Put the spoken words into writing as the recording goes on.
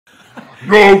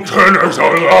No tenors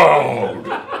allowed!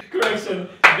 Correction,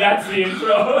 that's the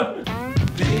intro.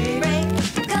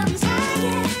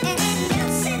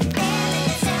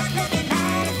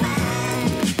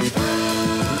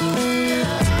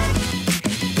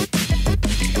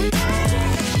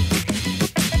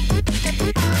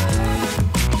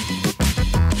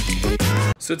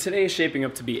 So today is shaping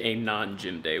up to be a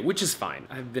non-gym day, which is fine.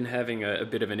 I've been having a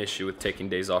bit of an issue with taking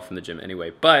days off from the gym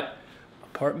anyway, but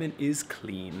apartment is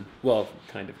clean. Well,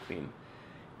 kind of clean.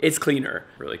 It's cleaner.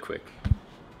 Really quick. Look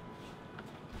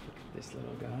at this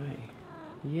little guy.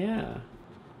 Yeah.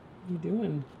 What are you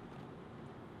doing?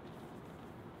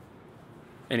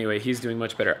 Anyway, he's doing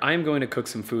much better. I'm going to cook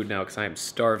some food now because I am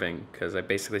starving because I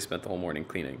basically spent the whole morning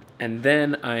cleaning. And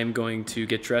then I'm going to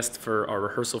get dressed for our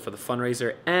rehearsal for the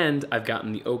fundraiser, and I've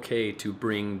gotten the okay to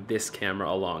bring this camera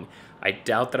along. I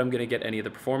doubt that I'm gonna get any of the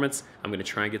performance. I'm gonna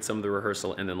try and get some of the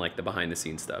rehearsal and then like the behind the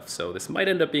scenes stuff. So this might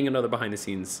end up being another behind the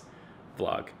scenes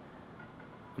vlog.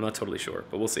 I'm not totally sure,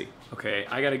 but we'll see. Okay,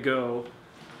 I gotta go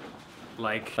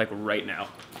like right now.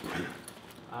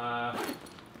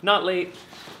 Not late.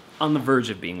 On the verge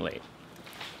of being late.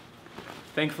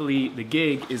 Thankfully, the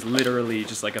gig is literally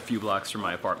just like a few blocks from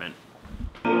my apartment.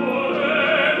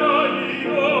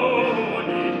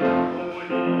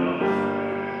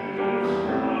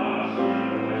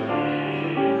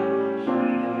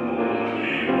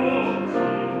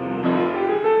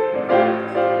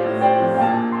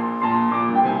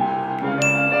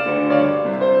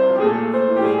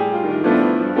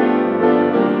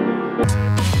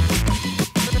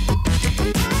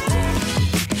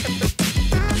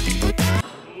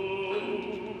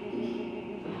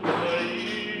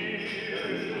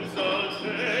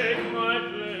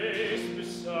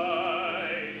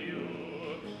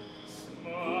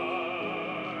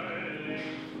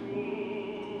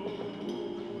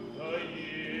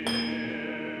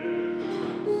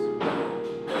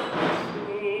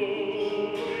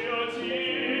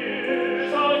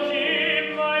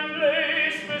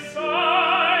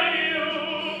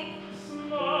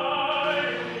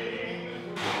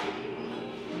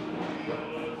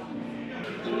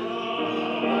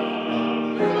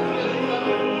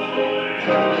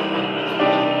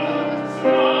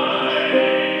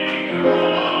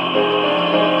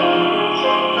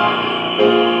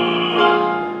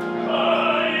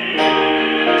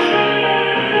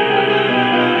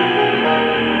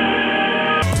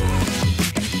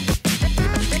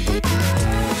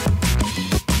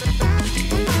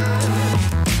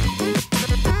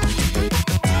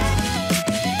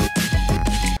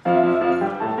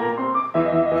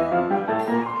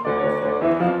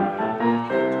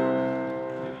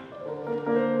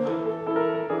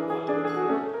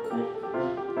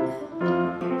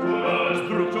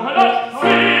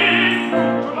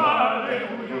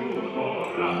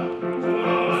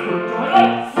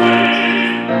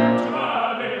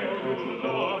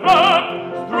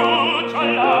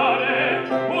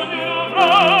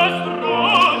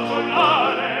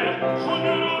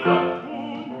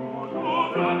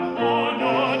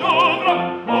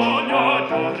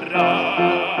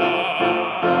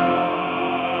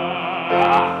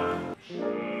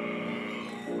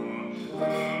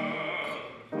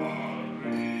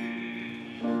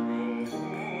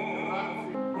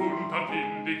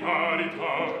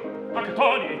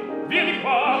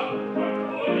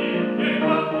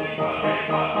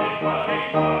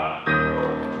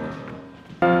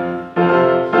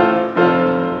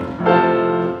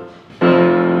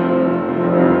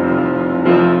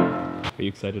 Are you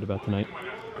excited about tonight?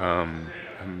 I'm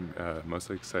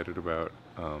mostly excited about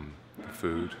the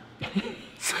food.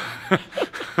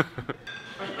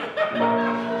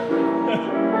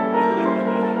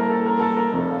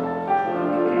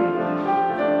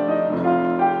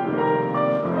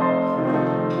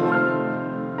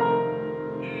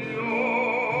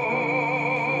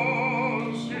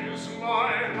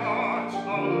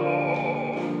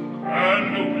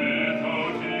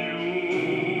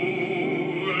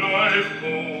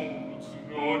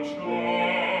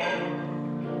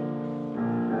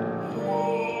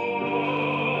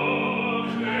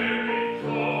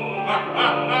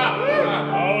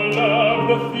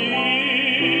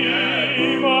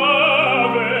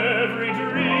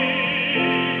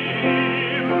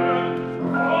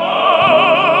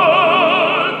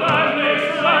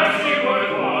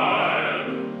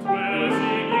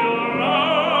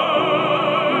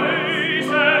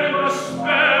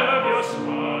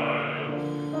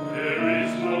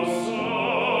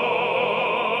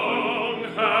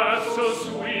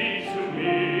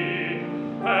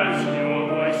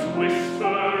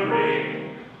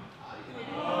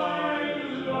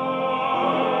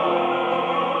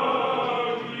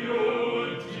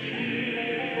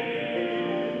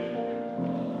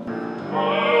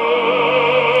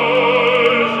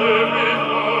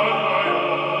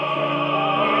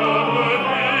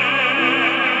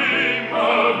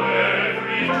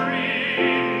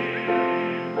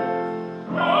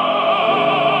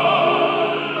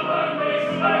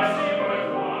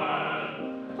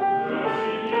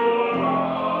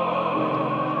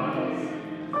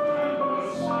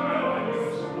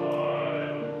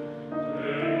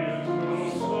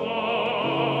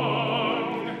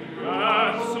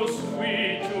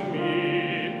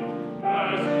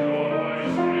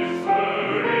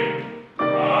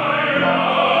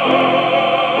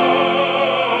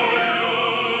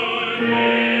 Why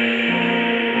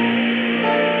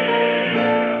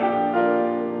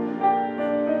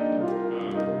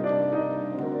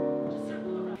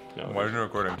isn't it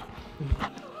recording? All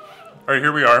right,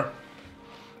 here we are.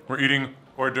 We're eating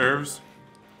hors d'oeuvres.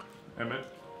 Emmett,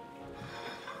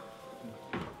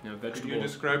 can you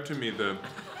describe to me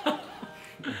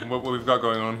what we've got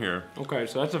going on here? Okay,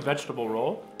 so that's a vegetable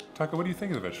roll. Taka, what do you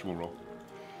think of the vegetable roll?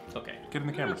 It's okay. Get in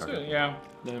the camera, Taka. Yeah,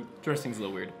 the dressing's a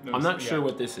little weird. I'm not sure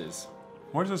what this is.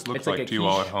 What does this look It's like like a to you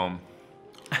all quiche. at home?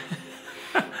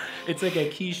 It's like a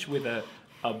quiche with a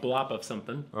blob of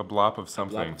something. A blob of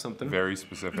something. blob of something. Very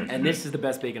specific. And this is the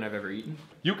best bacon I've ever eaten.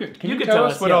 You can You could tell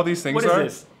us what yeah. all these things What is are?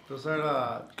 this? Those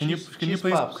are Can you please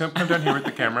come down here with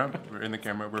the camera? We're in the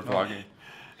camera. We're vlogging.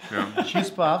 Yeah. cheese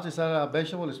puffs. These are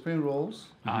vegetable spring rolls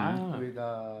Ah. with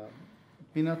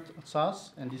peanut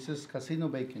sauce, and this is casino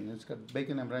bacon. It's got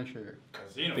bacon and brown sugar.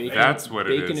 Bacon, That's what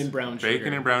it is. Bacon and brown sugar.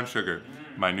 Bacon and brown sugar.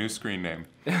 My new screen name.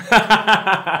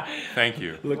 Thank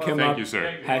you. Look him Thank up. you,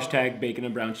 sir. Hashtag bacon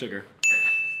and brown sugar.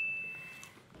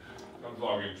 I'm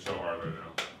vlogging so hard right now.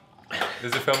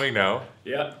 Is it filming now?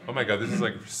 Yeah. Oh my god, this is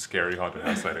like scary haunted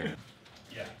house sighting.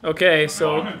 Okay,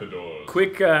 so At the doors.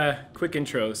 quick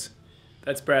intros.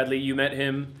 That's Bradley. You met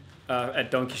him at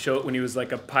Don Quixote when he was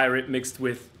like a pirate mixed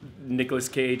with Nicolas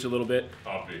Cage a little bit.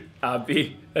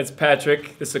 Obvi. That's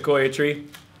Patrick, the sequoia tree.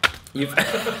 You've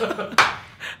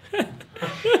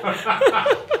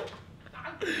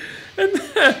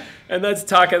and that's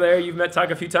Taka there. You've met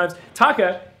Taka a few times.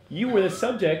 Taka, you were the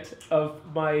subject of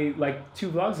my 2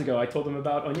 vlogs ago. I told them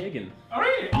about Onegin. All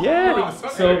right. Yeah. Oh,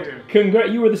 So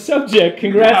you were the subject.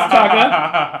 Congrats,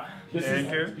 Taka. This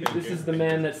is the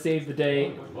man that saved the day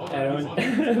at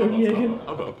Onegin.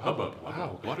 Hubbub.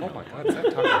 Wow. What? Oh my god, is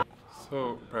that Taka?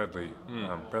 So, Bradley,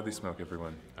 Bradley Smoke,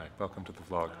 everyone. Hi. Welcome to the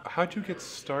vlog. How'd you get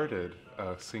started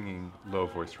singing low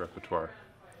voice repertoire?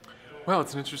 Well,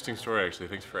 it's an interesting story, actually.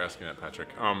 Thanks for asking that, Patrick.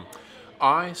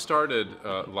 I started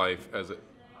life as a...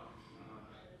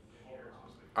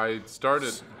 Oh,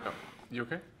 you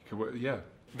okay? Yeah.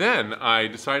 Then I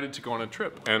decided to go on a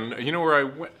trip. And you know where I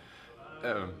went?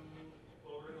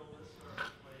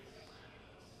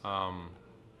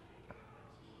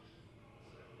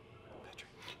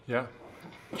 Yeah.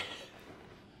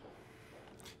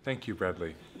 Thank you,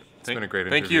 Bradley. It's been a great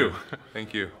thank interview. you.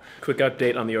 Thank you. Quick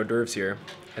update on the hors d'oeuvres here.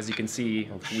 As you can see,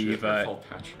 we've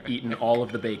eaten all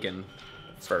of the bacon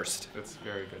first. That's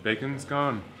very good. Bacon's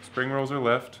gone. Spring rolls are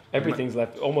left. Everything's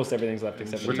left. Almost everything's left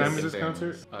except for What the time bacon. is this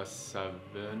concert?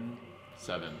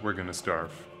 7. We're gonna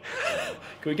starve.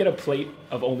 Can we get a plate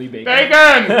of only bacon?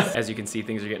 Bacon! As you can see,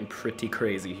 things are getting pretty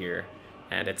crazy here.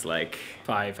 And it's like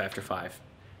 5 after 5.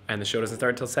 And the show doesn't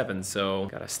start until 7, so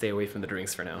gotta stay away from the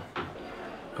drinks for now.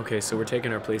 Okay, so we're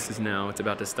taking our places now. It's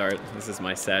about to start. This is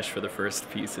my sash for the first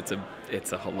piece. It's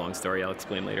a whole long story I'll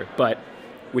explain later. But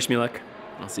wish me luck.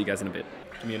 I'll see you guys in a bit.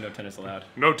 Give me a no tennis allowed.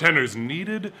 No tenors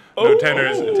needed. Oh! No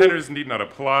tenors need not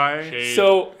apply.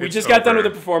 So we It's just got done over.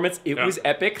 with the performance. It was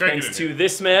epic, Take it thanks in to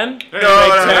this man, Greg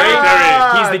no,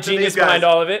 Terry. He's the to genius these guys. behind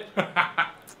all of it.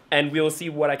 And we'll see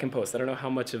what I can post. I don't know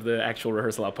how much of the actual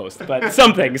rehearsal I'll post, but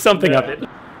something of it.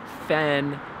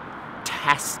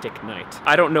 Fantastic night.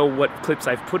 I don't know what clips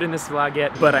I've put in this vlog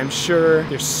yet, but I'm sure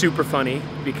they're super funny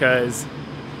because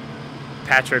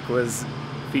Patrick was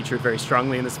featured very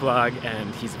strongly in this vlog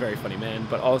and he's a very funny man,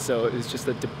 but also it was just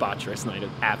a debaucherous night.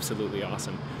 Absolutely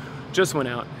awesome. Just went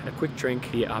out, had a quick drink,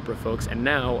 the opera folks, and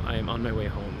now I am on my way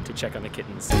home to check on the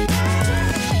kittens.